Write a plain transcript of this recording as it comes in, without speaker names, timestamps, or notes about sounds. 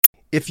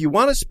If you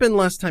want to spend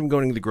less time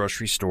going to the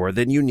grocery store,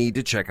 then you need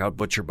to check out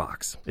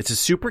ButcherBox. It's a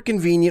super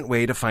convenient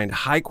way to find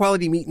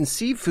high-quality meat and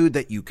seafood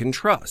that you can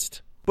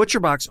trust.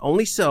 ButcherBox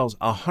only sells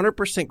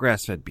 100%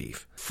 grass-fed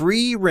beef,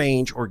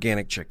 free-range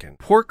organic chicken,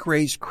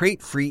 pork-raised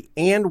crate-free,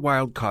 and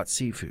wild-caught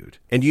seafood.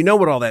 And you know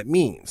what all that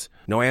means.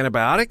 No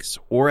antibiotics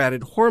or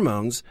added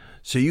hormones,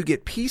 so you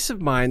get peace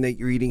of mind that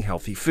you're eating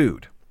healthy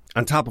food.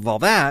 On top of all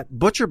that,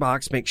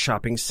 ButcherBox makes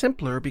shopping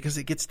simpler because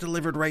it gets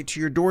delivered right to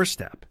your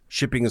doorstep.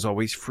 Shipping is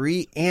always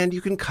free, and you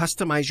can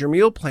customize your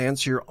meal plan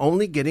so you're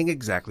only getting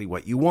exactly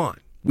what you want.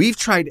 We've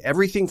tried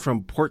everything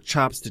from pork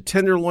chops to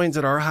tenderloins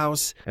at our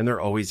house, and they're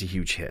always a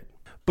huge hit.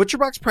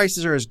 ButcherBox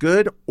prices are as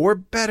good or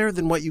better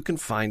than what you can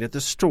find at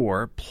the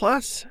store,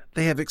 plus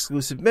they have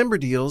exclusive member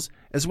deals,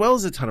 as well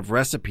as a ton of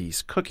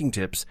recipes, cooking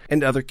tips,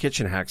 and other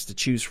kitchen hacks to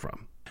choose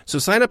from. So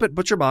sign up at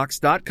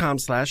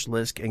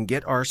butcherbox.com/LISK and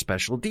get our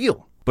special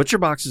deal.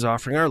 ButcherBox is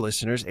offering our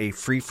listeners a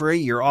free for a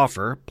year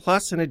offer,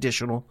 plus an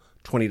additional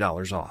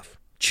 $20 off.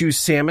 Choose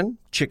salmon,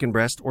 chicken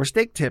breast, or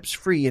steak tips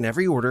free in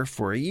every order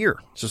for a year.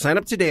 So sign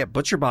up today at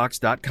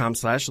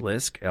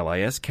butcherbox.com/LISK,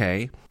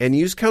 L-I-S-K, and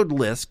use code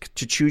LISK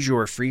to choose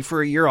your free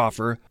for a year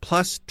offer,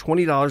 plus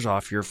 $20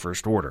 off your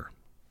first order.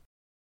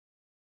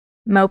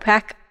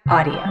 Mopac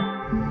Audio.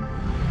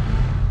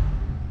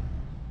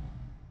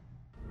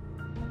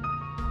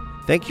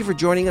 Thank you for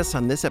joining us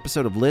on this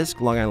episode of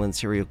LISK, Long Island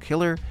Serial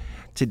Killer.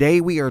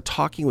 Today we are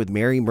talking with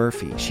Mary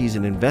Murphy. She's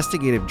an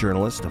investigative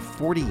journalist of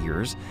 40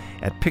 years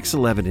at Pix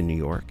 11 in New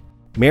York.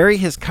 Mary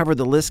has covered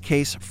the LISK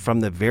case from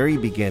the very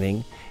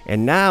beginning,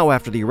 and now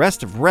after the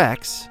arrest of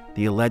Rex,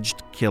 the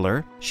alleged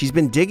killer, she's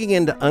been digging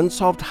into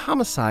unsolved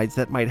homicides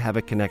that might have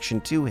a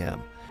connection to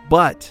him.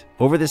 But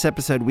over this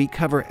episode, we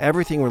cover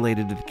everything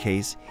related to the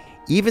case,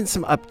 even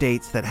some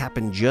updates that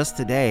happened just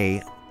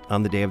today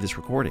on the day of this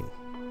recording.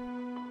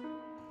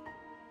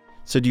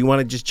 So do you want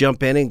to just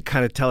jump in and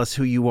kind of tell us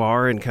who you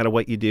are and kind of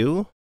what you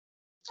do?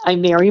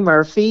 I'm Mary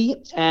Murphy,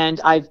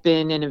 and I've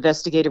been an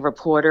investigative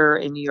reporter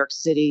in New York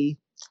City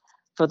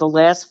for the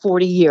last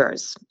 40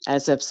 years,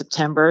 as of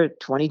September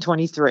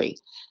 2023.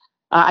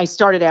 I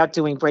started out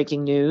doing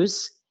breaking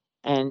news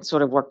and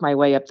sort of worked my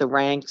way up the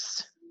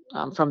ranks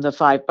from the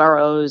 5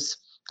 boroughs.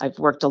 I've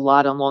worked a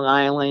lot on Long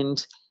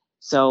Island,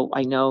 so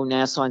I know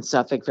Nassau and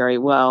Suffolk very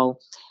well.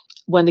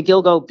 When the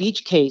Gilgo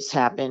Beach case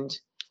happened,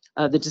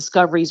 the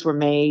discoveries were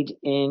made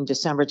in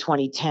December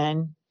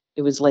 2010.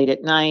 It was late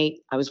at night.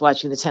 I was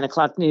watching the 10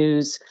 o'clock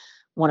news.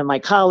 One of my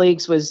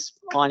colleagues was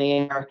on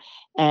air,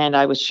 and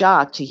I was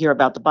shocked to hear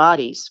about the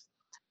bodies.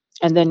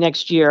 And then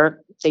next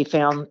year, they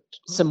found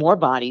some more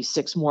bodies,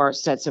 6 more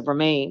sets of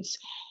remains.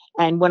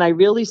 And when I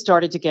really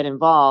started to get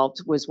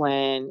involved was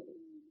when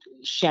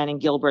Shannon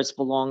Gilbert's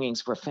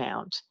belongings were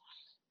found.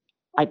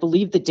 I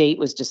believe the date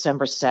was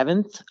December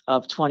 7th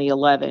of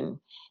 2011.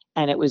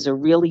 And it was a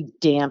really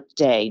damp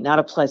day, not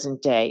a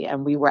pleasant day.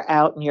 And we were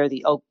out near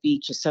the Oak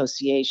Beach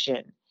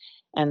Association.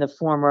 And the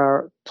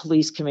former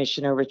police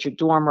commissioner, Richard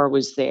Dormer,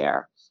 was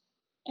there.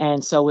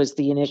 And so was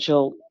the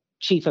initial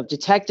chief of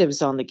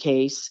detectives on the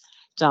case,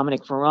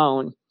 Dominic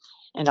Verone.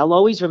 And I'll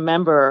always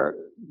remember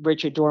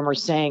Richard Dormer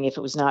saying, if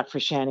it was not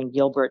for Shannon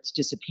Gilbert's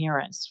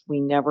disappearance,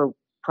 we never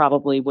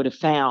probably would have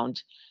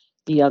found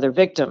the other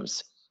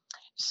victims.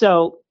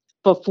 So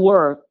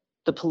before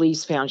the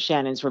police found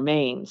Shannon's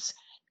remains,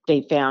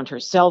 they found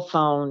her cell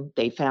phone,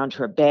 they found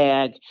her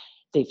bag,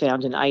 they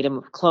found an item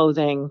of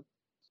clothing.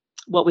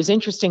 What was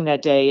interesting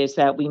that day is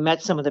that we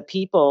met some of the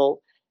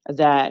people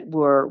that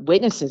were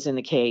witnesses in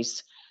the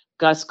case.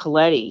 Gus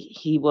Coletti,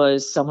 he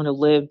was someone who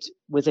lived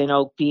within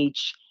Oak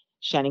Beach.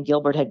 Shannon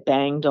Gilbert had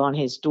banged on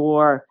his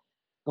door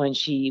when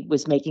she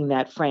was making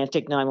that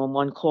frantic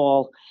 911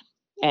 call.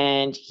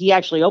 And he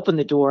actually opened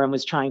the door and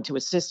was trying to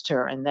assist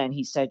her. And then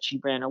he said she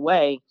ran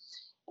away.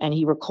 And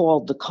he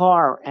recalled the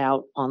car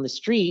out on the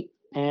street,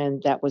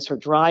 and that was her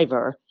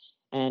driver.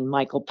 And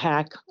Michael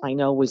Pack, I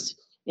know, was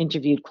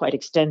interviewed quite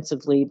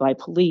extensively by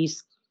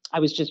police. I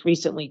was just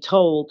recently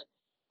told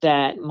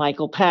that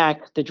Michael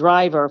Pack, the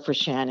driver for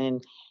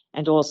Shannon,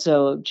 and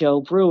also Joe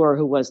Brewer,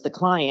 who was the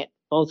client,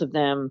 both of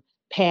them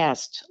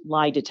passed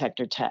lie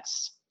detector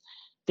tests.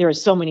 There are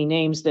so many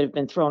names that have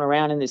been thrown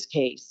around in this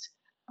case,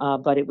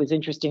 but it was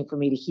interesting for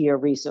me to hear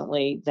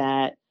recently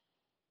that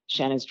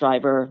Shannon's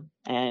driver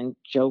and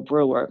Joe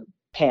Brewer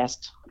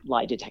passed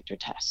lie detector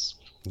tests.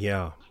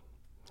 Yeah.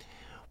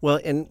 Well,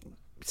 and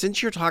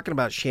since you're talking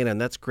about Shannon,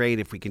 that's great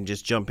if we can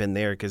just jump in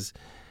there because,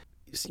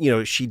 you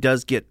know, she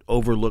does get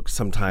overlooked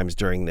sometimes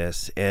during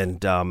this. And,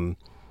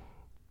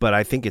 but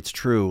I think it's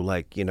true.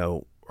 Like, you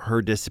know,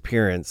 her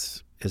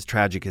disappearance, as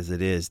tragic as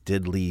it is,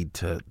 did lead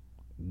to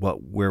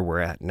where we're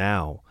at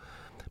now.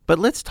 But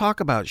let's talk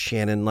about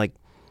Shannon. Like,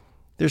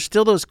 there's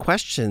still those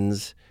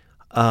questions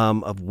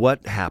of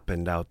what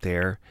happened out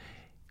there.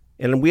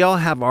 And we all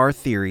have our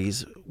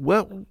theories.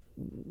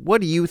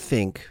 What do you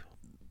think?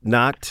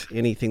 Not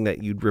anything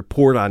that you'd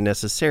report on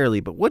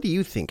necessarily, but what do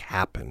you think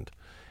happened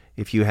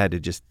if you had to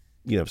just,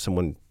 you know, if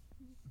someone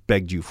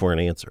begged you for an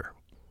answer?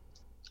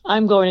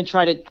 I'm going to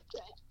try to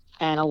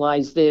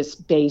analyze this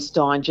based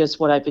on just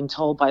what I've been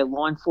told by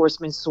law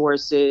enforcement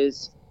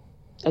sources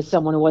as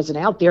someone who wasn't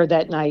out there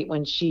that night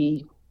when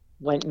she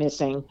went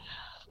missing.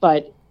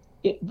 But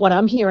what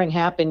I'm hearing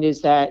happened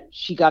is that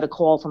she got a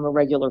call from a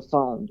regular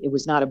phone. It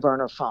was not a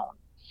burner phone.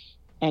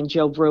 And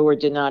Joe Brewer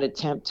did not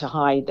attempt to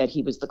hide that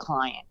he was the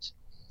client.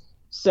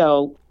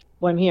 So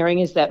what I'm hearing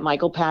is that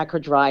Michael Pack, her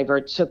driver,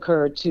 took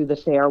her to the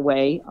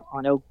fairway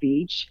on Oak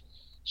Beach.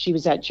 She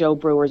was at Joe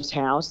Brewer's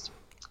house.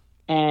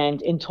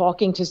 And in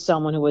talking to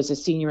someone who was a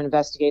senior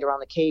investigator on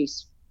the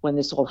case when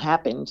this all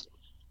happened,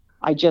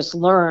 I just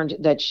learned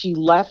that she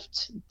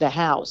left the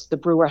house, the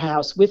Brewer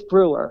house, with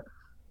Brewer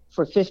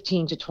for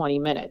 15 to 20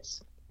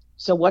 minutes.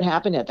 So what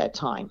happened at that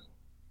time?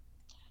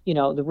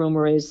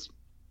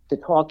 The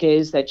talk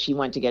is that she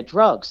went to get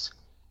drugs.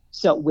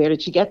 So where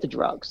did she get the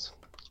drugs?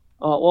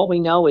 All we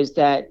know is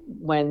that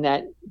when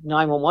that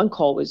 911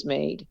 call was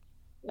made,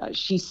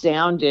 she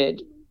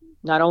sounded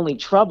not only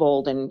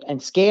troubled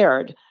and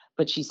scared,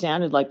 but she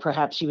sounded like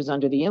perhaps she was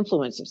under the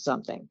influence of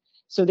something.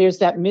 So there's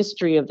that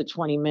mystery of the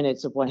 20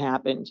 minutes of what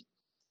happened.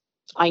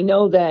 I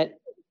know that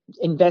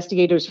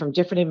investigators from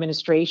different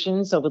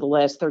administrations over the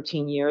last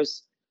 13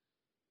 years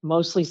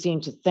mostly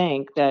seem to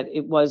think that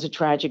it was a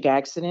tragic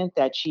accident,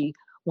 that she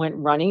went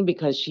running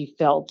because she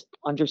felt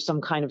under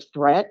some kind of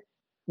threat.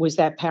 Was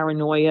that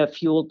paranoia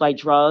fueled by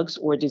drugs,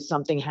 or did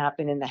something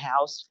happen in the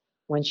house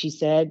when she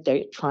said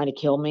they're trying to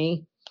kill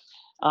me?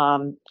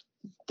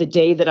 The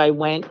day that I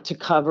went to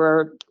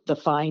cover the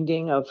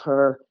finding of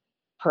her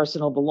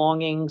personal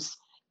belongings,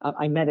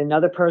 I met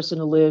another person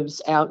who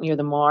lives out near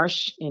the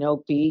marsh in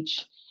Oak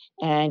Beach,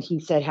 and he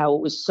said how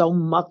it was so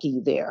mucky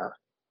there.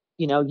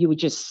 You would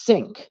just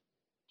sink.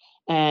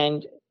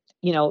 And,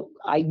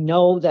 I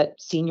know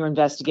that senior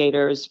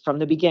investigators from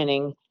the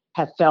beginning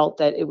have felt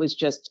that it was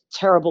just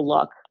terrible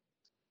luck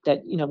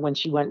that, when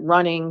she went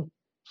running,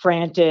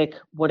 frantic,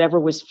 whatever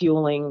was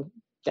fueling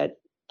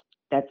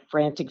that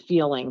frantic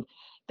feeling,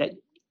 that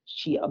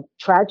she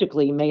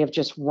tragically may have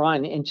just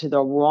run into the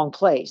wrong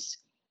place.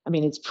 I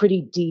mean, it's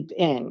pretty deep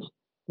in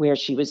where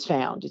she was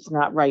found. It's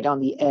not right on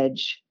the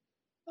edge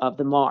of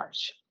the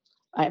marsh.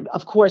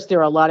 Of course, there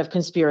are a lot of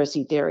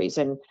conspiracy theories,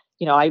 and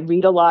I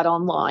read a lot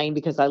online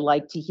because I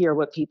like to hear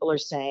what people are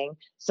saying.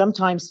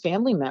 Sometimes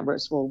family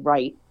members will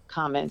write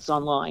comments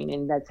online,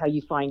 and that's how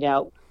you find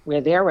out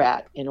where they're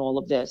at in all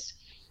of this.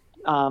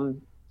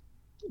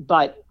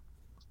 But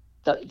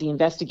the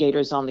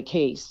investigators on the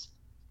case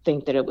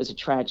think that it was a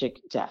tragic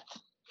death.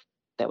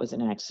 That was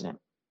an accident.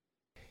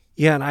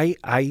 Yeah, and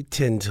I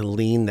tend to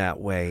lean that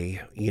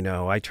way.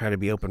 I try to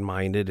be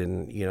open-minded,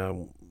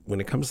 and, when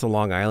it comes to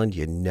Long Island,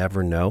 you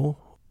never know.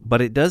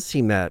 But it does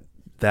seem that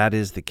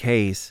is the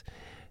case.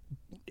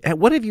 And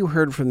what have you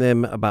heard from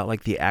them about,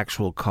 like, the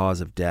actual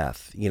cause of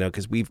death?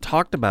 Because we've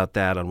talked about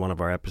that on one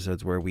of our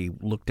episodes where we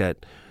looked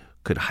at,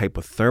 could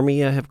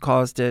hypothermia have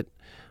caused it?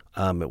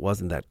 It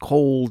wasn't that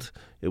cold.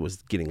 It was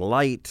getting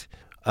light.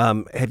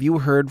 Have you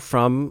heard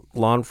from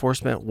law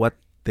enforcement what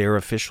their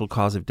official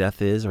cause of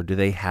death is, or do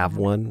they have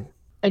one?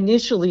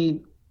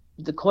 Initially,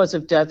 the cause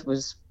of death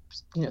was,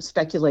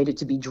 speculated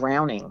to be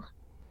drowning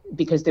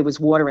because there was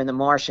water in the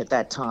marsh at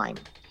that time.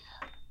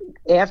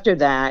 After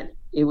that,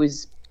 it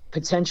was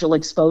potential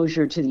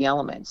exposure to the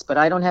elements, but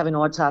I don't have an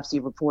autopsy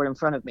report in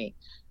front of me.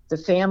 The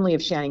family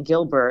of Shannon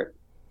Gilbert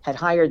had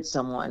hired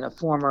someone, a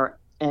former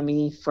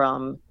ME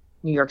from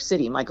New York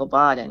City, Michael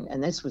Bodden,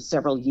 and this was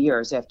several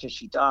years after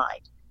she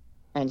died.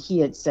 And he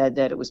had said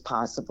that it was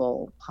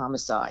possible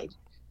homicide.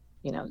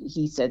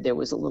 He said there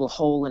was a little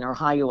hole in her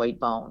hyoid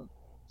bone.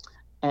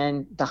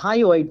 And the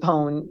hyoid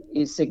bone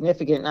is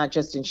significant, not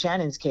just in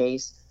Shannon's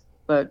case,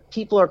 but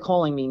people are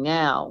calling me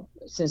now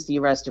since the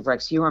arrest of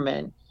Rex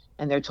Heuermann,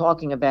 and they're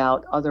talking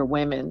about other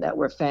women that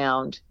were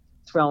found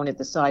thrown at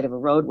the side of a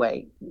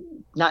roadway,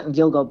 not in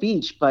Gilgo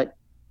Beach, but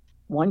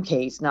one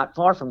case not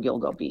far from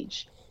Gilgo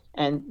Beach.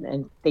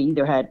 And they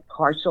either had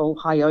partial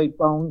hyoid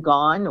bone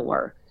gone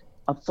or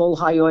a full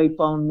hyoid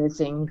bone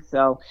missing.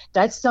 So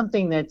that's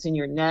something that's in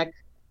your neck,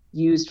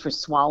 used for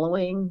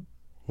swallowing,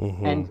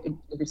 Mm-hmm. and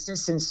it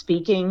assists in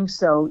speaking.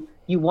 So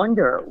you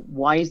wonder,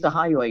 why is the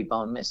hyoid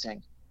bone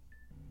missing?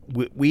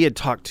 We had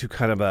talked to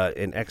kind of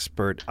an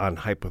expert on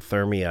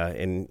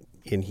hypothermia,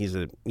 and he's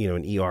an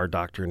ER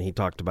doctor, and he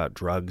talked about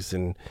drugs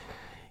and,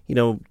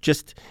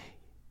 just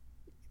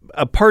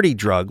a party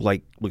drug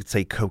like, let's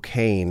say,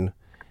 cocaine.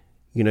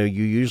 You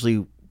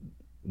usually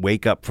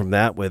wake up from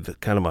that with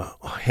kind of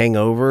a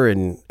hangover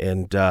and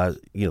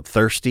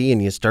thirsty,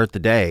 and you start the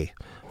day.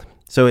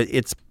 So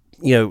it's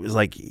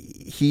like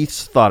he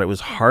thought it was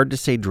hard to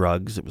say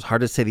drugs. It was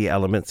hard to say the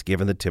elements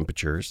given the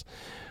temperatures.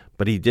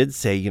 But he did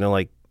say,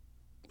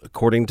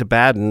 according to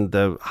Baden,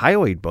 the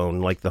hyoid bone,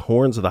 like the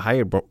horns of the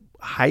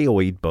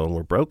hyoid bone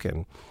were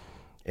broken.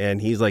 And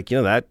he's like,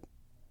 that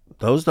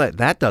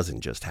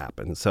doesn't just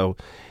happen. So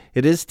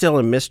it is still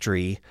a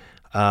mystery.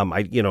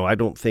 I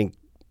don't think,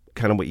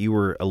 kind of what you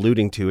were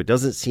alluding to, it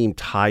doesn't seem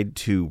tied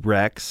to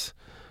Rex,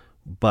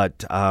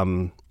 but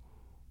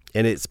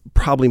and it's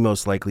probably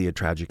most likely a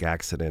tragic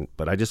accident,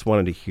 but I just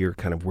wanted to hear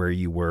kind of where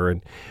you were.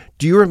 And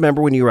do you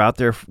remember when you were out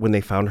there when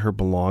they found her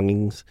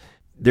belongings?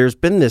 There's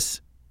been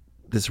this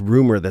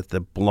rumor that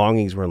the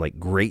belongings were in like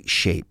great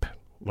shape,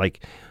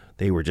 like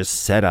they were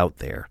just set out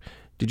there.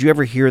 Did you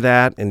ever hear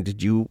that? And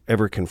did you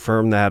ever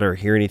confirm that or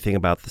hear anything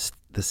about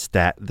the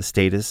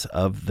status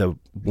of the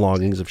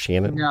belongings of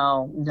Shannon?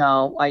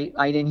 No,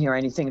 I didn't hear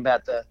anything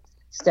about the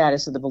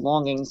status of the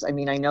belongings. I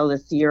mean, I know the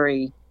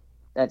theory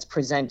that's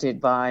presented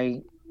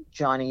by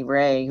Johnny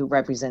Ray, who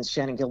represents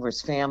Shannon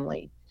Gilbert's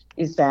family,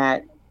 is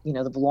that,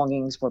 the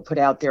belongings were put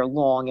out there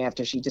long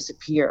after she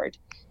disappeared,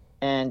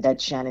 and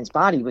that Shannon's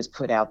body was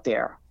put out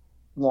there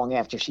long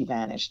after she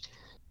vanished.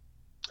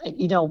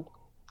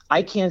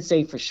 I can't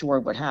say for sure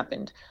what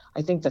happened.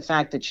 I think the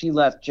fact that she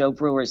left Joe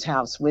Brewer's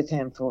house with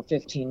him for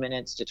 15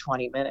 minutes to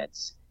 20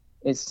 minutes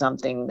is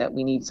something that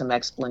we need some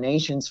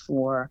explanations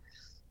for.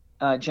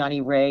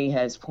 Johnny Ray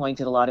has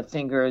pointed a lot of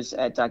fingers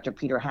at Dr.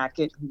 Peter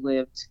Hackett, who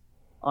lived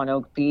on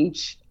Oak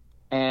Beach,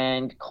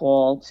 and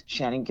called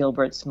Shannon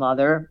Gilbert's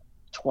mother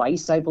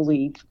twice, I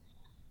believe,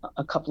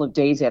 a couple of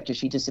days after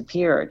she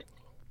disappeared.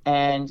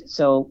 And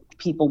so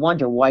people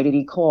wonder, why did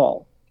he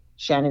call?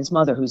 Shannon's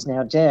mother, who's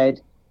now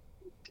dead,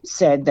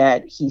 said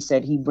that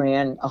he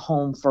ran a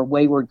home for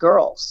wayward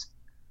girls.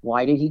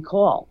 Why did he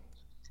call?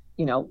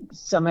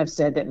 Some have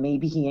said that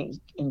maybe he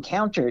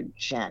encountered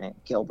Shannon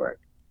Gilbert,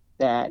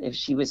 that if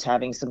she was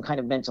having some kind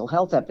of mental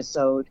health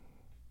episode,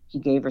 he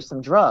gave her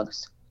some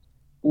drugs.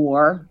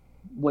 Or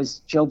was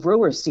Joe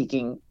Brewer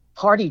seeking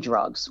party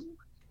drugs?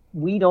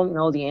 We don't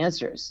know the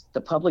answers.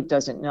 The public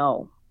doesn't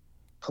know.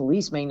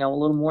 Police may know a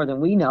little more than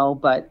we know,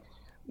 but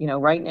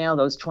right now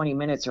those 20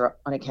 minutes are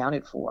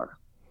unaccounted for.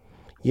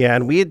 Yeah,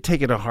 and we had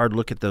taken a hard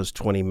look at those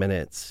 20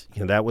 minutes.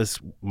 That was,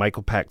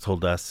 Michael Pack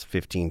told us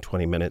 15,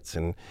 20 minutes.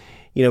 And,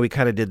 we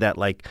kind of did that,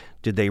 like,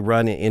 did they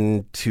run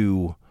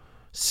into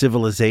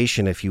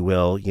civilization, if you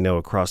will,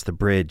 across the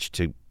bridge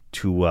to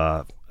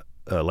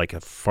like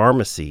a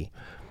pharmacy.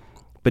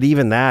 But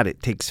even that,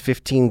 it takes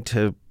 15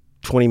 to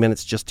 20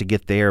 minutes just to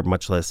get there,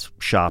 much less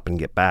shop and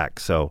get back.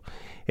 So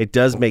it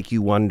does make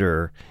you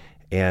wonder.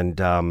 And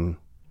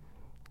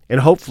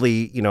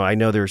hopefully, I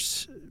know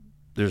there's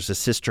a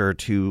sister or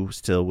two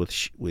still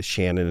with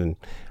Shannon, and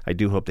I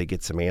do hope they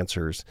get some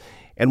answers.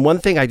 And one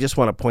thing I just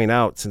want to point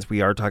out, since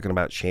we are talking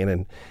about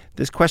Shannon,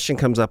 this question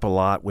comes up a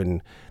lot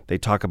when they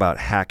talk about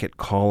Hackett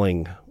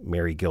calling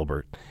Mary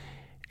Gilbert.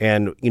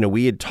 And,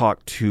 we had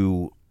talked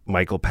to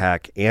Michael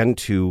Pack and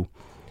to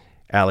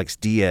Alex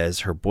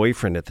Diaz, her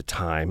boyfriend at the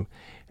time,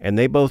 and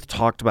they both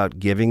talked about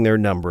giving their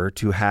number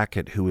to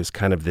Hackett, who was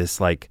kind of this,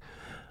 like,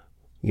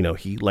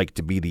 he liked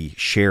to be the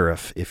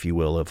sheriff, if you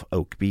will, of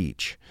Oak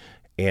Beach.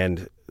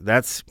 And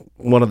that's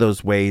one of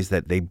those ways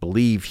that they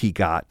believe he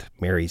got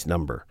Mary's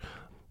number.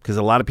 Because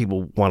a lot of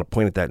people want to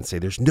point at that and say,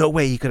 there's no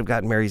way he could have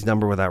gotten Mary's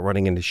number without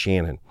running into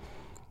Shannon.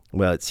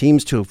 Well, it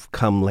seems to have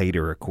come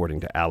later, according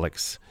to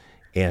Alex.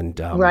 And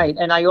right.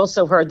 And I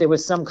also heard there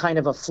was some kind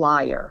of a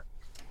flyer.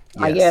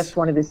 Yes. I asked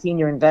one of the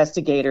senior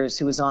investigators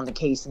who was on the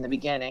case in the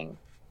beginning,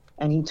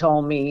 and he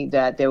told me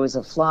that there was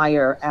a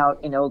flyer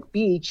out in Oak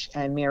Beach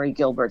and Mary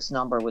Gilbert's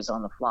number was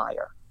on the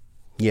flyer.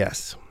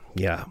 Yes.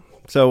 Yeah.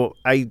 So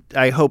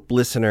I hope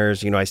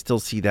listeners, I still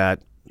see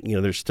that,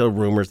 there's still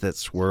rumors that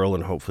swirl,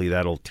 and hopefully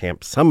that'll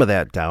tamp some of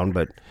that down.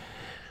 But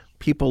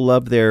people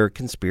love their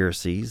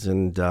conspiracies,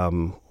 and,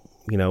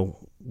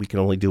 we can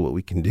only do what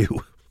we can do.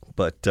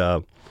 But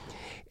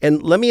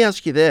and let me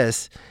ask you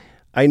this.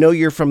 I know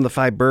you're from the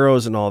 5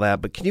 boroughs and all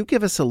that, but can you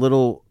give us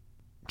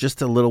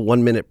just a little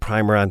 1-minute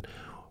primer on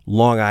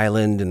Long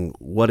Island and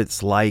what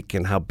it's like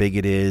and how big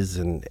it is,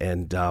 and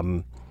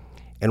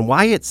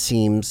why it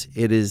seems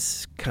it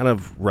is kind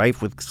of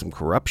rife with some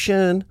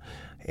corruption,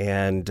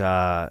 and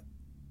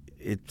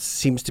it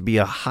seems to be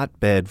a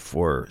hotbed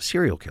for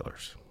serial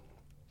killers?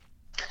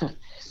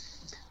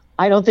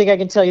 I don't think I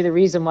can tell you the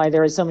reason why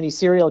there are so many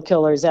serial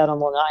killers out on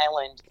Long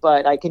Island,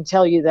 but I can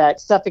tell you that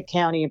Suffolk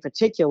County in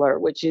particular,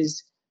 which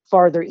is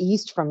farther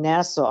east from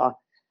Nassau,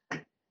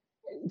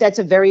 that's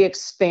a very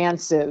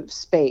expansive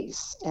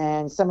space,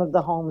 and some of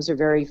the homes are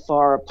very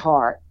far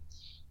apart.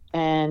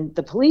 And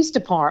the police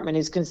department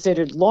is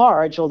considered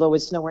large, although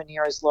it's nowhere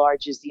near as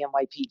large as the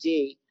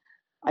NYPD.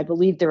 I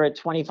believe there are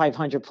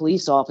 2,500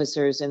 police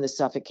officers in the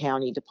Suffolk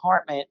County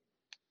Department.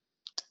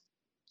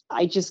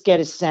 I just get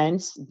a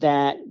sense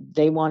that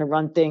they want to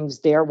run things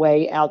their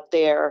way out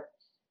there.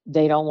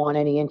 They don't want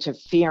any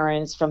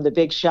interference from the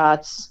big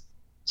shots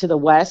to the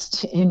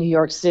west in New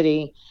York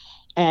City.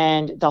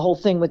 And the whole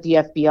thing with the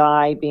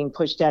FBI being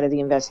pushed out of the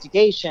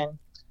investigation,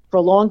 for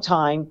a long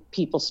time,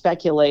 people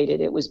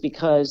speculated it was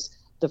because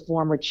the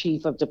former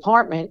chief of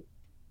department,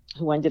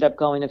 who ended up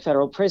going to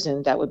federal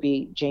prison, that would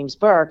be James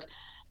Burke,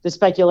 the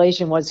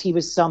speculation was he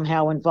was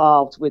somehow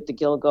involved with the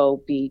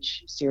Gilgo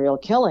Beach serial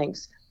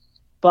killings.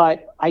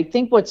 But I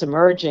think what's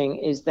emerging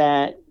is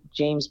that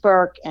James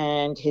Burke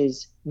and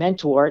his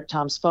mentor,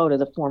 Tom Spota,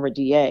 the former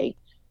DA,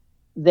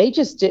 they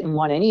just didn't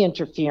want any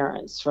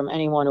interference from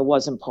anyone who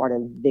wasn't part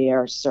of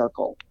their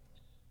circle.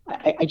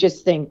 I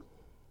just think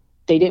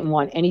they didn't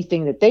want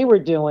anything that they were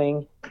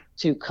doing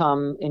to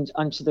come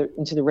into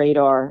the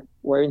radar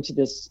or into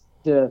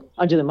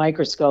under the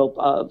microscope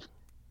of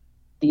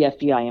the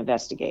FBI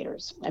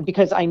investigators. And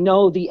because I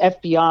know the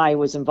FBI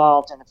was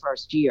involved in the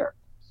first year,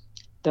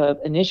 the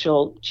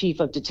initial chief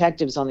of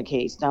detectives on the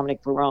case,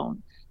 Dominic Verone,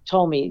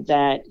 told me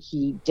that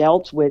he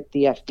dealt with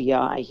the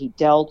FBI, he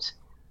dealt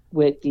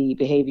with the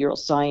behavioral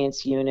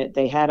science unit.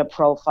 They had a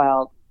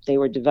profile they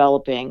were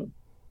developing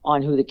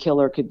on who the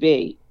killer could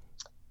be.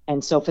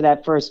 And so for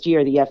that first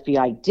year, the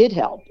FBI did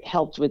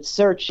helped with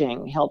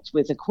searching, helped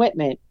with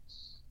equipment.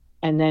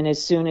 And then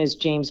as soon as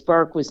James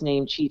Burke was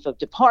named chief of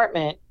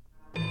department,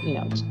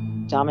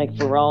 Dominic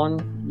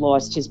Verone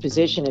lost his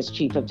position as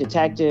chief of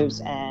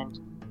detectives, and,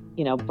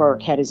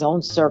 Burke had his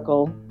own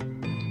circle,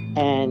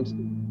 and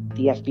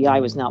the FBI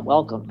was not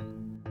welcome.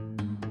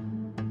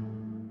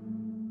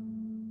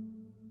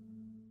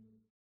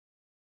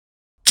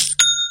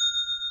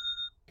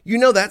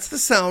 That's the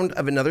sound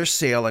of another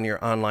sale on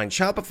your online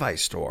Shopify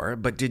store,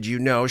 but did you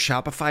know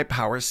Shopify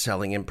powers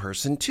selling in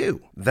person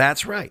too?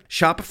 That's right.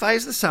 Shopify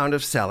is the sound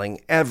of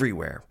selling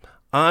everywhere.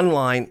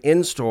 Online,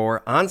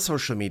 in-store, on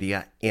social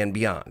media, and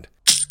beyond.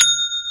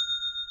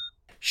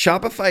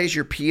 Shopify is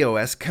your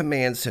POS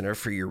command center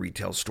for your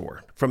retail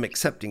store. From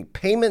accepting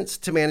payments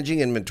to managing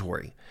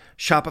inventory,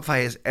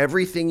 Shopify has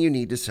everything you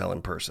need to sell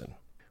in person.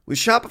 With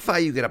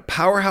Shopify, you get a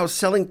powerhouse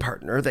selling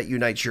partner that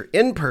unites your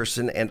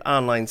in-person and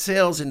online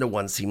sales into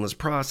one seamless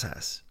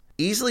process.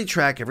 Easily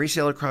track every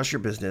sale across your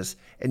business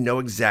and know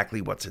exactly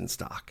what's in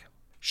stock.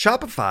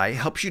 Shopify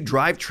helps you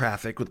drive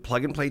traffic with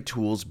plug-and-play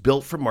tools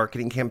built for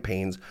marketing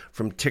campaigns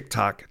from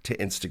TikTok to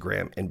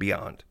Instagram and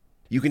beyond.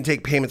 You can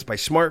take payments by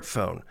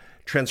smartphone,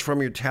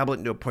 transform your tablet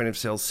into a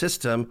point-of-sale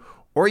system,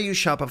 or use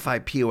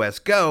Shopify POS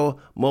Go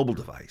mobile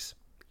device.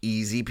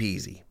 Easy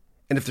peasy.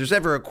 And if there's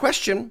ever a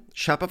question,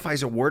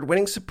 Shopify's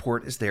award-winning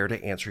support is there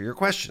to answer your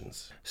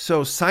questions.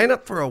 So sign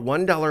up for a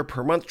 $1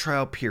 per month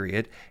trial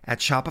period at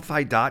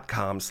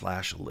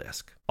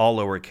shopify.com/lisk, all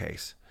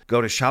lowercase. Go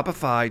to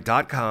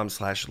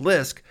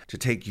shopify.com/lisk to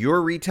take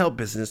your retail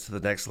business to the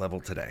next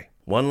level today.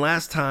 One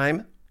last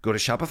time, go to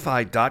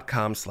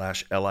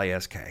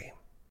shopify.com/lisk.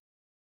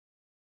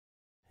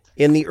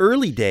 In the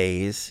early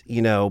days,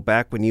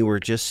 back when you were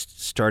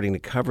just starting to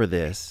cover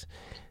this,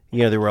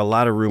 there were a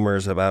lot of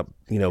rumors about,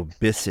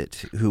 Bissett,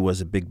 who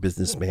was a big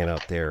businessman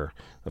out there.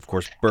 Of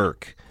course,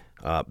 Burke.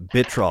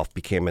 Bittroff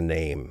became a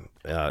name.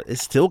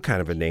 It's still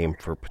kind of a name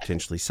for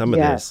potentially some of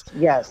this.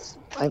 Yes.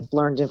 I've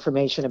learned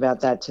information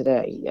about that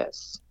today.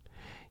 Yes.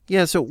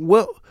 Yeah. So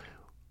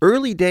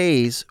early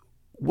days,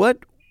 what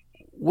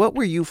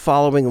were you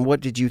following and what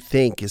did you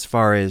think as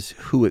far as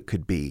who it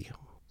could be?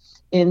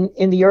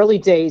 In the early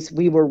days,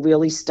 we were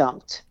really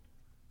stumped.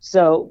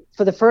 So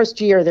for the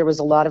first year, there was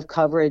a lot of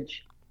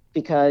coverage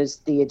because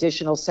the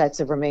additional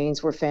sets of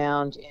remains were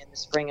found in the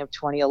spring of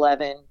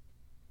 2011.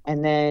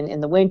 And then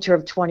in the winter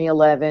of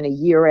 2011, a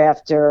year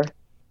after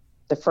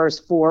the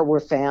first 4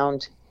 were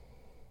found,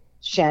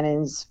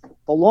 Shannon's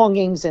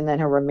belongings and then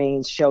her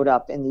remains showed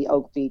up in the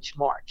Oak Beach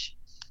March.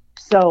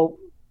 So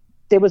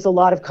there was a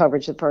lot of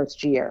coverage the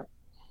first year.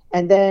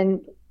 And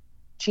then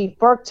Chief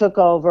Burke took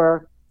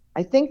over.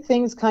 I think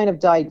things kind of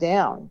died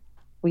down.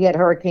 We had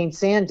Hurricane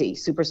Sandy,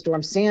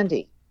 Superstorm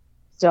Sandy.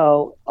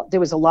 So there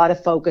was a lot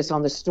of focus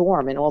on the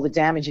storm and all the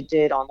damage it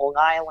did on Long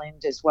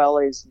Island, as well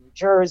as New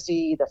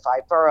Jersey, the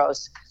 5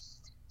 boroughs.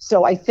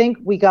 So I think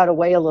we got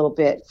away a little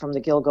bit from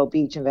the Gilgo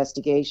Beach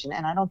investigation,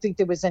 and I don't think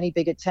there was any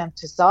big attempt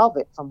to solve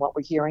it from what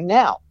we're hearing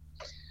now.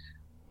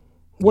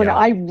 When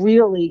I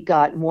really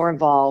got more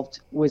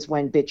involved was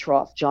when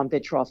John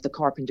Bittroff, the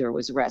carpenter,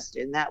 was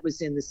arrested, and that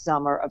was in the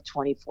summer of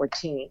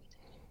 2014.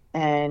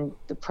 And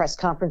the press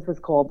conference was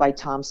called by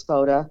Tom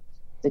Spota,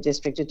 the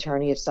district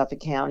attorney of Suffolk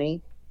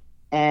County.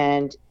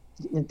 And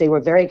they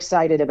were very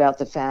excited about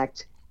the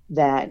fact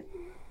that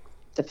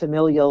the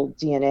familial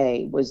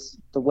DNA was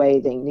the way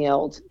they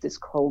nailed this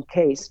cold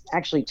case,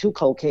 actually 2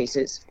 cold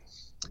cases.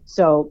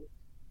 So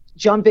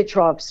John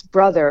Bittroff's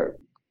brother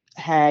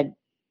had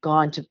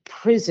gone to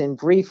prison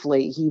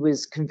briefly. He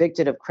was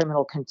convicted of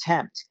criminal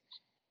contempt.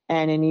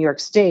 And in New York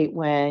State,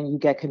 when you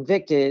get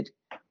convicted,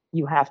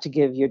 you have to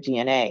give your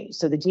DNA.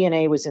 So the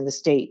DNA was in the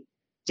state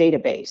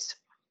database.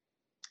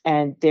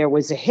 And there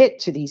was a hit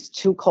to these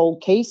 2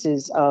 cold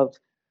cases of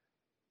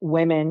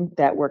women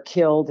that were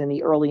killed in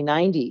the early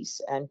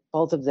 90s, and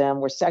both of them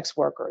were sex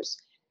workers.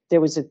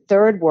 There was a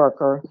third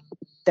worker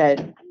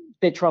that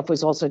Bittroff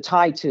was also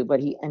tied to, but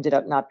he ended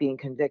up not being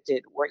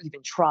convicted or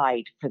even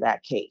tried for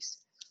that case.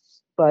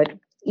 But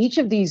each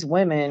of these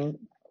women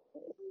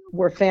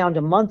were found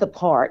a month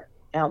apart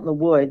out in the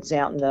woods,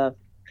 out in the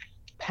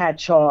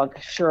Patchogue,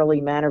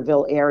 Shirley,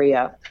 Manorville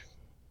area.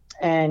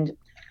 And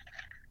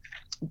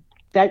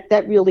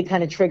that really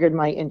kind of triggered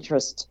my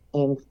interest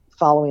in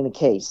following the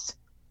case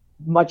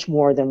much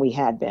more than we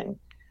had been.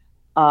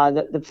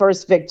 The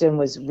first victim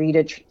was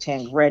Rita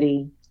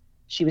Tangretti.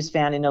 She was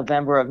found in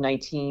November of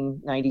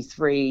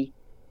 1993.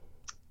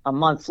 A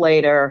month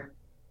later,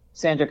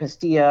 Sandra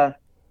Castilla,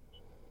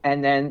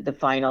 and then the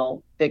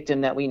final victim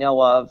that we know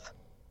of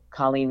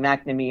Colleen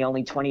McNamee,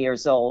 only 20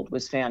 years old,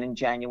 was found in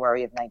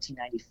January of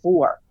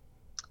 1994.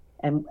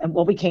 And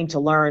what we came to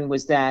learn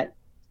was that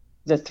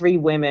the three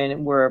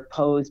women were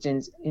posed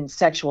in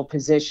sexual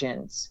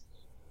positions.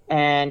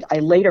 And I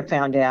later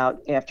found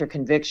out after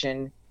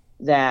conviction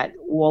that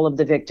all of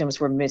the victims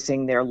were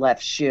missing their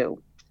left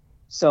shoe.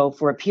 So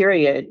for a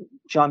period,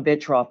 John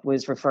Bittroff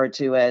was referred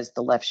to as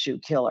the left shoe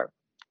killer.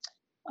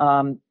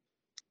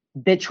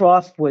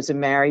 Bittroff was a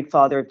married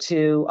father of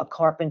two, a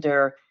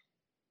carpenter.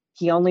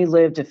 He only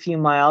lived a few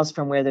miles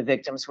from where the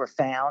victims were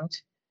found.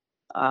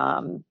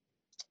 And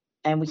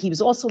he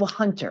was also a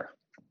hunter.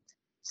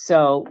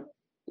 So,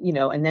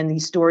 and then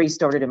these stories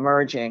started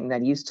emerging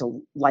that he used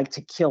to like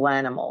to kill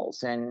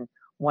animals and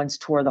once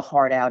tore the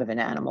heart out of an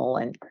animal.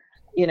 And,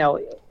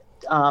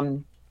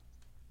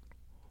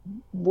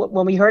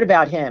 when we heard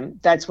about him,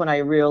 that's when I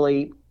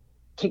really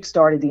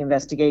kickstarted the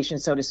investigation,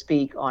 so to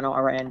speak, on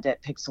our end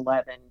at Pix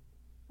 11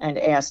 and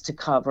asked to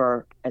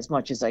cover as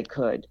much as I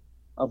could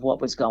of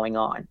what was going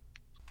on.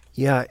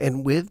 Yeah,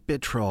 and with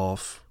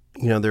Bittroff,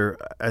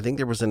 I think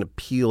there was an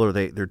appeal, or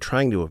they're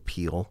trying to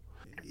appeal.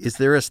 Is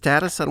there a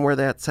status on where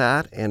that's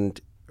at, and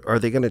are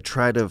they going to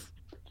try to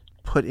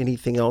put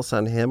anything else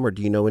on him, or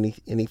do you know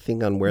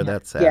anything on where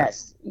that's at?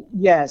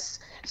 Yes.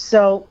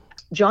 So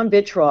John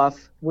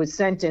Bittroff was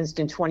sentenced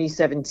in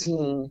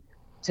 2017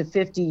 to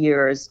 50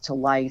 years to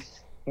life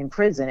in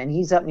prison, and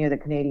he's up near the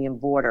Canadian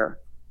border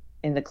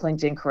in the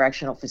Clinton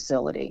Correctional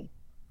Facility.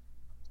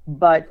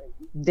 But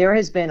there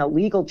has been a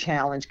legal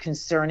challenge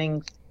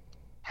concerning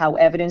how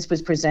evidence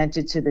was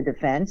presented to the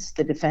defense.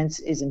 The defense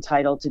is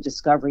entitled to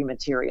discovery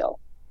material.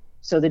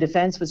 So the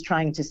defense was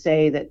trying to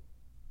say that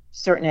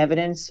certain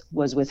evidence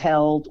was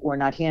withheld or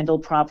not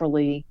handled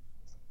properly.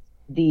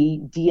 The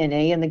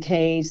DNA in the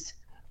case,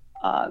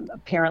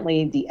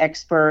 apparently the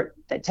expert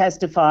that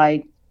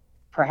testified,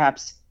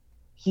 perhaps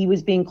he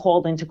was being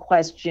called into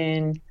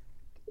question.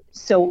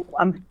 So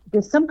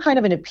there's some kind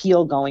of an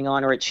appeal going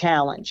on, or a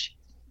challenge.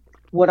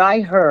 What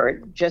I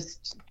heard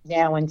just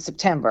now in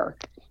September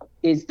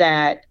is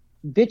that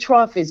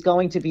Bittroff is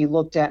going to be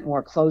looked at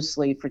more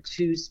closely for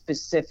two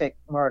specific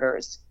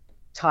murders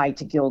tied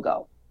to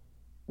Gilgo.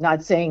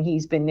 Not saying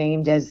he's been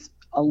named as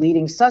a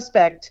leading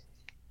suspect,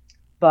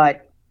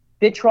 but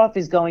Bittroff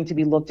is going to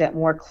be looked at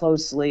more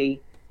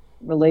closely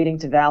relating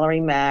to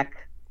Valerie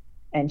Mack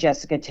and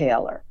Jessica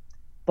Taylor.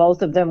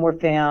 Both of them were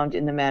found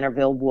in the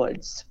Manorville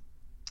woods.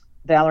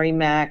 Valerie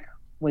Mack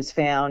was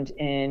found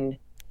in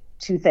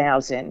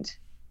 2000,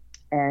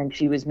 and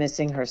she was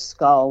missing her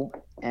skull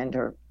and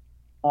her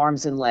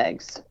arms and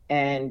legs.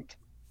 And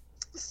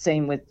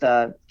same with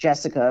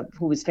Jessica,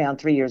 who was found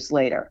 3 years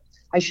later.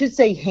 I should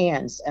say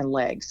hands and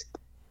legs,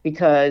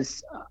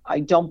 because I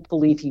don't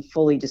believe he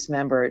fully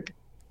dismembered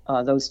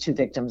those two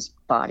victims'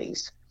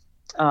 bodies.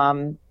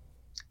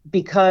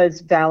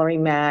 Because Valerie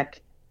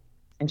Mack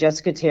and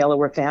Jessica Taylor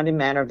were found in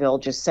Manorville,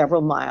 just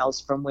several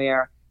miles from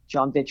where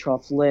John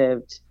Bittroff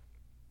lived,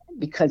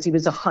 because he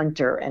was a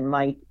hunter and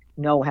might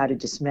know how to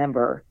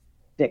dismember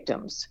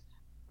victims.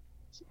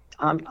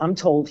 I'm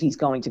told he's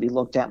going to be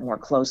looked at more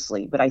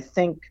closely, but I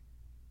think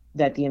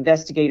that the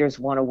investigators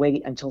want to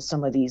wait until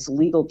some of these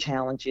legal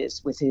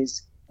challenges with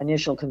his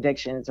initial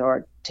convictions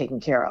are taken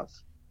care of.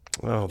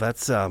 Oh,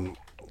 that's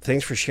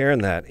thanks for sharing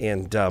that.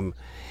 And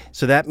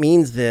so that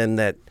means then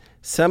that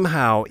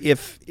somehow,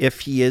 if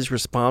he is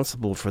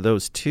responsible for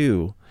those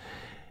two,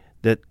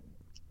 that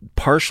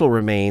partial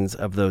remains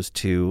of those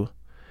two,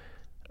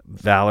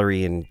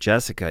 Valerie and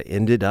Jessica,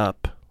 ended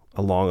up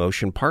along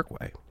Ocean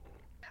Parkway.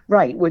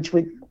 Right, which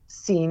would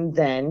seem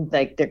then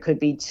like there could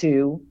be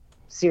two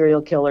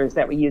serial killers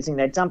that were using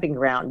that dumping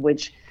ground,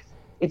 which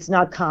it's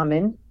not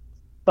common.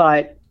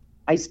 But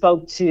I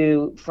spoke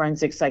to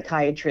forensic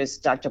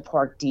psychiatrist Dr.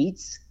 Park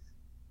Dietz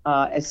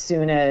as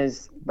soon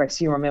as Rex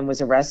Heuermann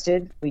was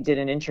arrested. We did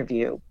an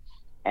interview,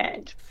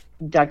 and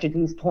Dr.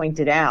 Dietz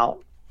pointed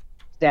out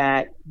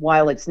that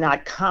while it's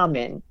not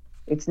common,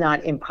 it's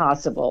not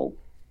impossible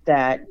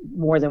that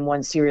more than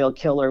one serial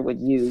killer would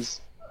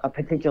use a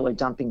particular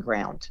dumping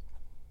ground.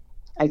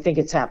 I think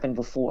it's happened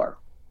before.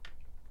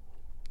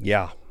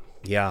 Yeah.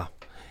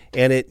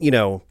 And it,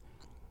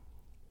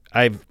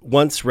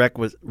 once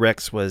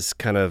Rex was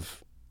kind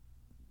of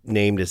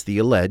named as the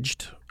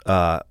alleged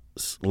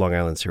Long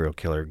Island serial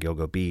killer,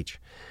 Gilgo Beach,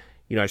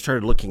 I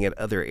started looking at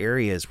other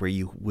areas where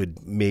you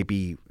would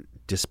maybe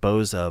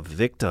dispose of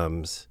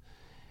victims.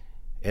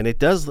 And it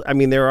does,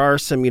 there are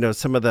some,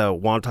 some of the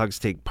Wantagh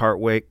State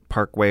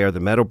Parkway or the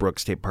Meadowbrook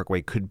State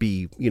Parkway could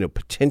be,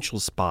 potential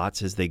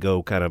spots as they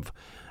go kind of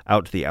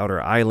out to the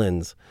outer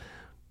islands.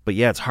 But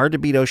yeah, it's hard to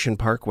beat Ocean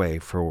Parkway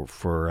for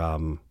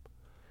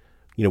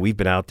we've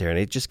been out there and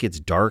it just gets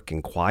dark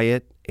and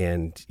quiet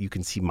and you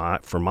can see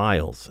for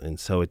miles. And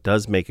so it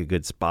does make a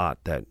good spot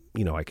that,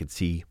 I could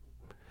see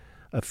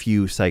a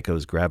few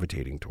psychos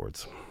gravitating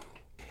towards.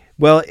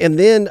 Well, and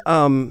then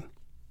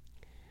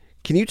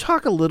can you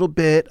talk a little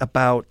bit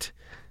about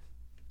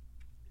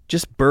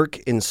just Burke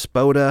and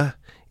Spoda?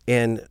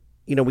 And,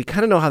 we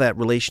kind of know how that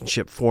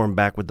relationship formed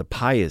back with the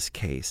Pius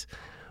case.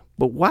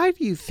 But why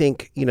do you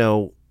think,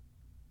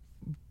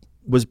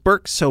 was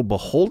Burke so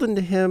beholden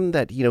to him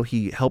that,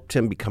 he helped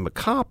him become a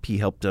cop, he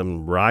helped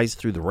him rise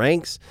through the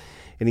ranks,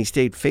 and he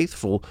stayed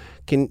faithful?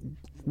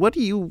 What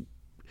do you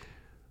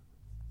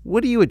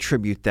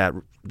attribute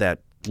that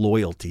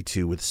loyalty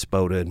to with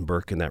Spota and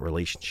Burke in that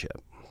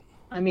relationship?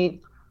 I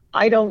mean,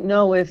 I don't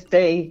know if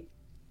they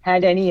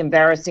had any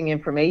embarrassing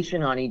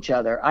information on each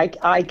other.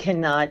 I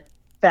cannot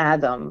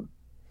fathom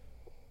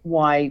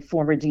why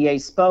former DA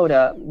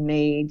Spota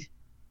made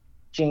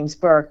James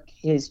Burke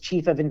his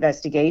chief of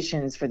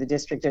investigations for the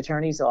district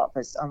attorney's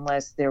office,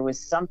 unless there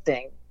was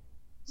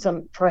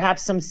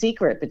perhaps some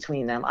secret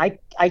between them.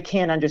 I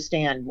can't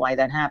understand why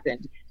that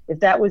happened. If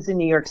that was in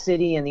New York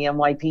City and the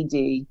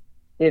NYPD,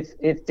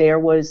 if there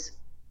was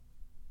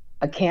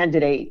a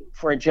candidate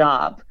for a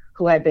job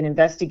who had been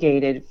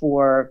investigated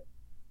for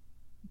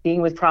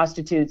being with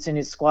prostitutes in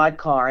his squad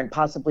car and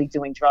possibly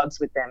doing drugs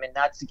with them and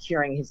not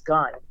securing his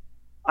gun,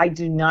 I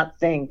do not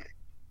think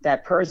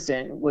that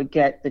person would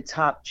get the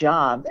top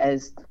job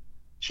as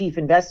chief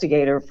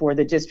investigator for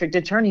the district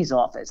attorney's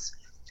office.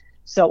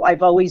 So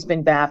I've always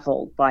been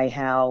baffled by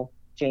how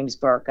James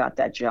Burke got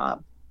that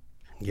job.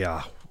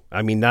 Yeah.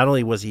 I mean, not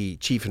only was he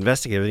chief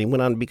investigator, he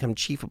went on to become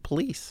chief of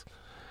police.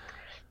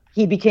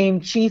 He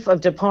became chief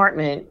of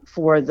department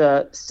for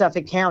the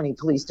Suffolk County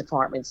Police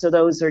Department. So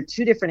those are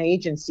two different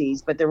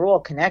agencies, but they're all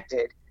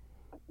connected.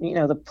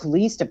 The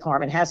police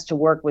department has to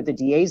work with the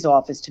DA's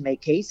office to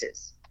make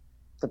cases.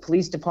 The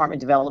police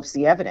department develops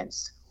the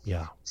evidence.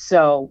 Yeah.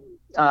 So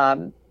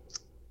I'm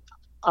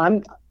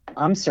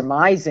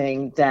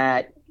surmising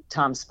that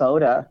Tom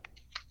Spota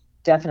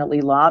definitely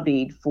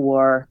lobbied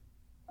for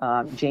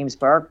James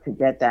Burke to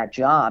get that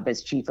job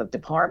as chief of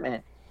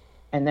department,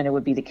 and then it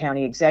would be the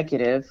county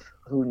executive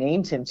who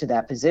named him to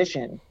that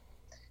position.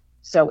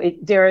 So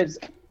there's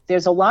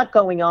a lot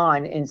going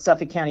on in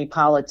Suffolk County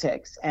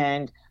politics,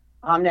 and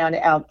I'm not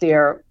out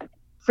there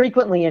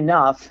frequently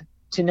enough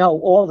to know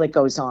all that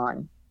goes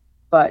on.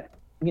 But,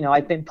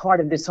 I've been part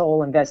of this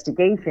whole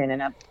investigation,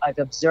 and I've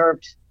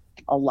observed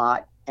a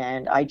lot,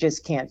 and I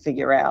just can't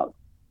figure out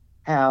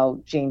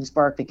how James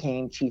Burke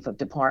became chief of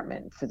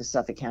department for the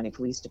Suffolk County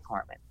Police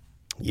Department.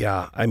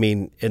 Yeah, I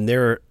mean, and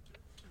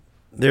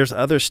there's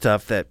other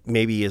stuff that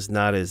maybe is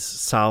not as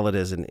solid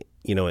as an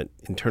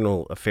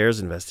internal affairs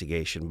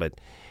investigation, but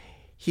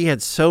he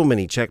had so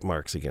many check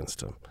marks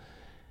against him.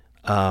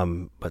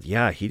 But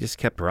yeah, he just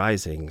kept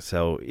rising.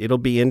 So it'll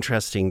be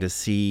interesting to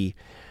see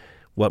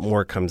what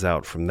more comes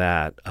out from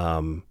that,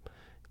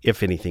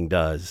 if anything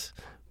does.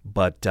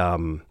 But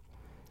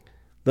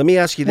let me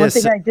ask you this.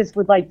 One thing I just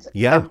would like to,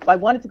 yeah. I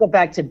wanted to go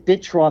back to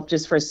Bitroff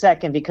just for a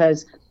second,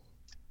 because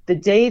the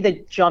day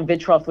that John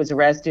Bitroff was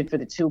arrested for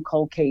the two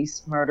cold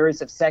case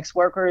murders of sex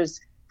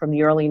workers from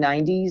the early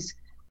 90s,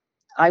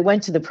 I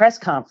went to the press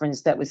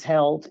conference that was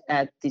held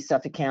at the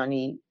Suffolk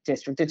County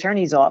District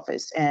Attorney's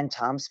Office, and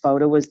Tom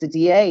Spota was the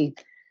DA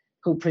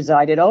who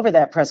presided over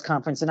that press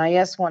conference. And I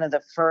asked one of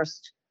the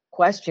first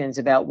questions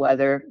about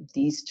whether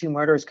these two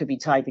murders could be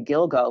tied to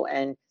Gilgo.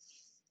 And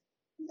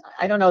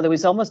I don't know, there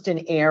was almost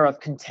an air of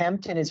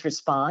contempt in his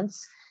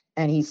response.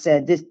 And he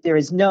said, there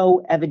is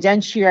no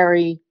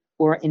evidentiary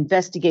or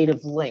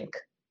investigative link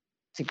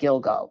to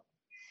Gilgo.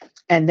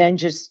 And then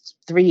just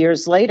 3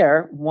 years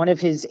later, one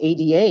of his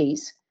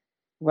ADAs,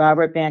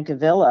 Robert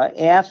Bancavilla,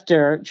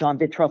 after John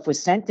Bitroff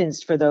was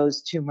sentenced for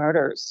those two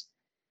murders,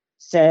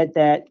 said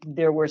that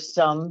there were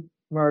some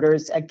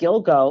murders at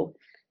Gilgo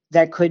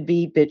that could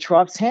be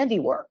Bitroff's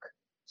handiwork.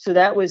 So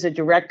that was a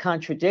direct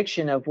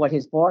contradiction of what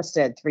his boss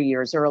said 3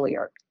 years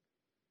earlier.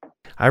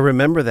 I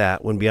remember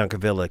that when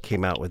Biancavilla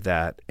came out with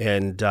that.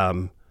 And,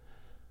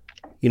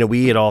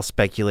 we had all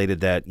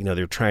speculated that,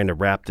 they're trying to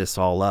wrap this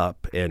all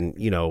up. And,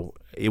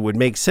 it would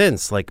make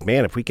sense. Like,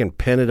 man, if we can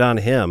pin it on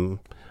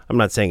him, I'm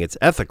not saying it's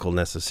ethical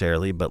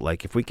necessarily, but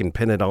like if we can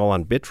pin it all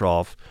on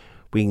Bitroff,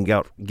 we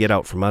can get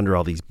out from under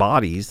all these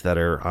bodies that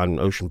are on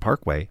Ocean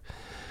Parkway.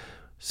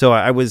 So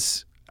I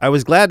was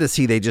glad to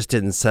see they just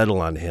didn't settle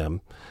on him,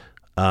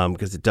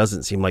 because it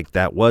doesn't seem like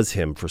that was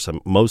him for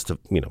some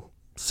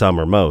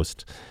or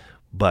most.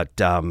 But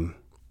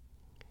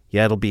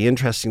yeah, it'll be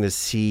interesting to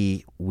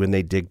see when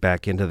they dig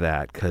back into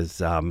that,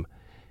 because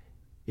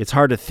it's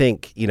hard to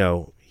think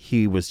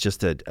he was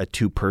just a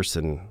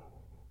two-person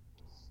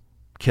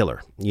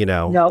killer.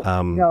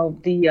 No.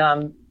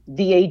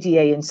 The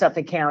ADA in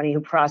Suffolk County who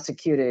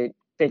prosecuted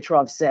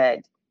Bitroff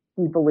said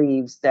he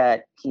believes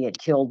that he had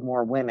killed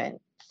more women.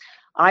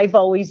 I've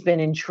always been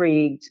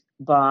intrigued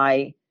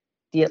by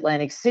the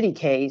Atlantic City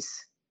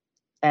case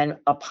and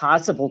a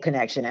possible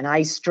connection, and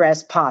I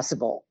stress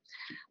possible,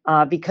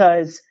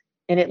 because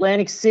in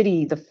Atlantic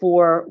City, the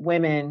four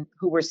women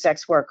who were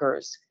sex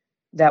workers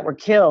that were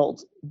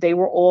killed, they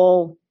were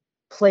all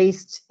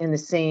placed in the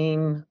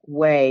same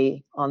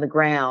way on the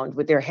ground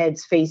with their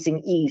heads facing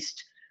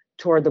east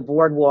toward the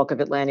boardwalk of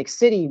Atlantic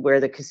City where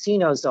the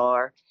casinos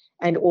are.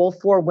 And all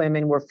four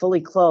women were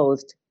fully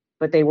clothed,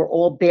 but they were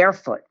all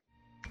barefoot.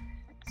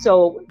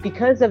 So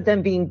because of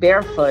them being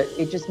barefoot,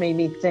 it just made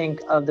me think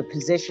of the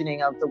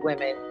positioning of the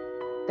women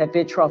that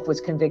Bitroff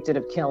was convicted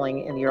of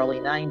killing in the early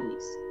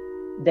 90s.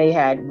 they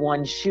had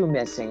one shoe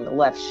missing, the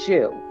left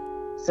shoe.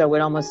 So it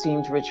almost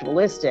seems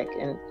ritualistic.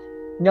 And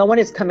no one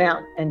has come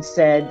out and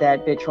said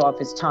that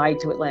Bittroff is tied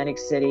to Atlantic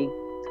City,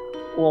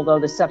 although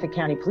the Suffolk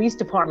County Police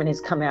Department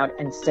has come out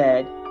and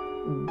said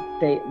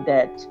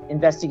that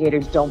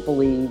investigators don't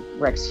believe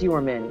Rex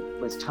Heuermann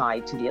was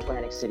tied to the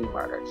Atlantic City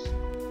murders.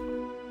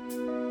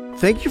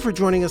 Thank you for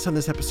joining us on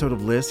this episode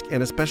of LISK,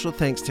 and a special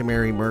thanks to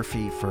Mary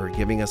Murphy for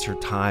giving us her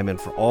time and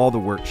for all the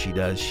work she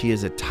does. She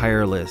is a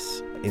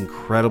tireless,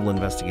 incredible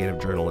investigative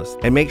journalist.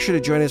 And make sure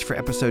to join us for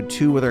episode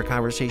 2 with our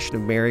conversation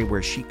of Mary,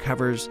 where she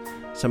covers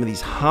some of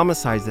these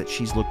homicides that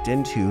she's looked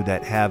into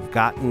that have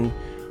gotten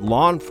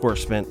law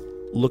enforcement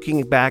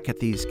looking back at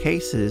these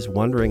cases,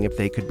 wondering if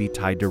they could be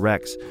tied to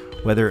Rex,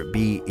 whether it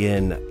be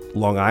in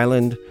Long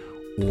Island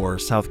or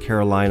South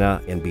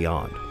Carolina and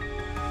beyond.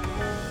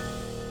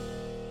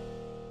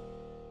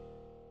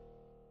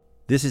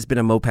 This has been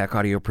a Mopac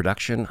Audio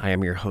production. I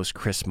am your host,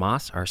 Chris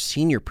Moss. Our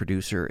senior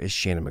producer is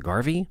Shannon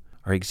McGarvey.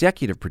 Our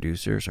executive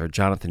producers are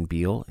Jonathan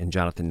Beal and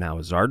Jonathan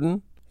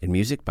Nawazardin, and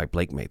music by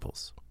Blake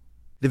Maples.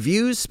 The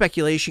views,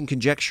 speculation,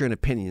 conjecture, and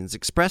opinions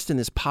expressed in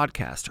this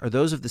podcast are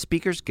those of the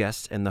speakers,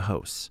 guests, and the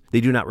hosts. They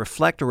do not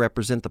reflect or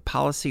represent the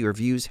policy or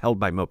views held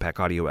by Mopac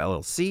Audio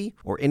LLC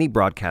or any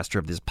broadcaster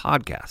of this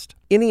podcast.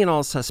 Any and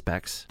all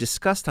suspects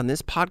discussed on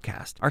this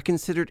podcast are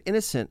considered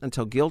innocent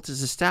until guilt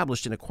is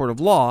established in a court of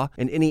law,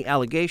 and any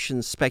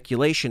allegations,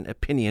 speculation,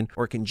 opinion,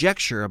 or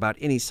conjecture about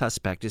any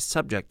suspect is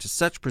subject to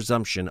such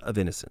presumption of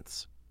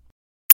innocence.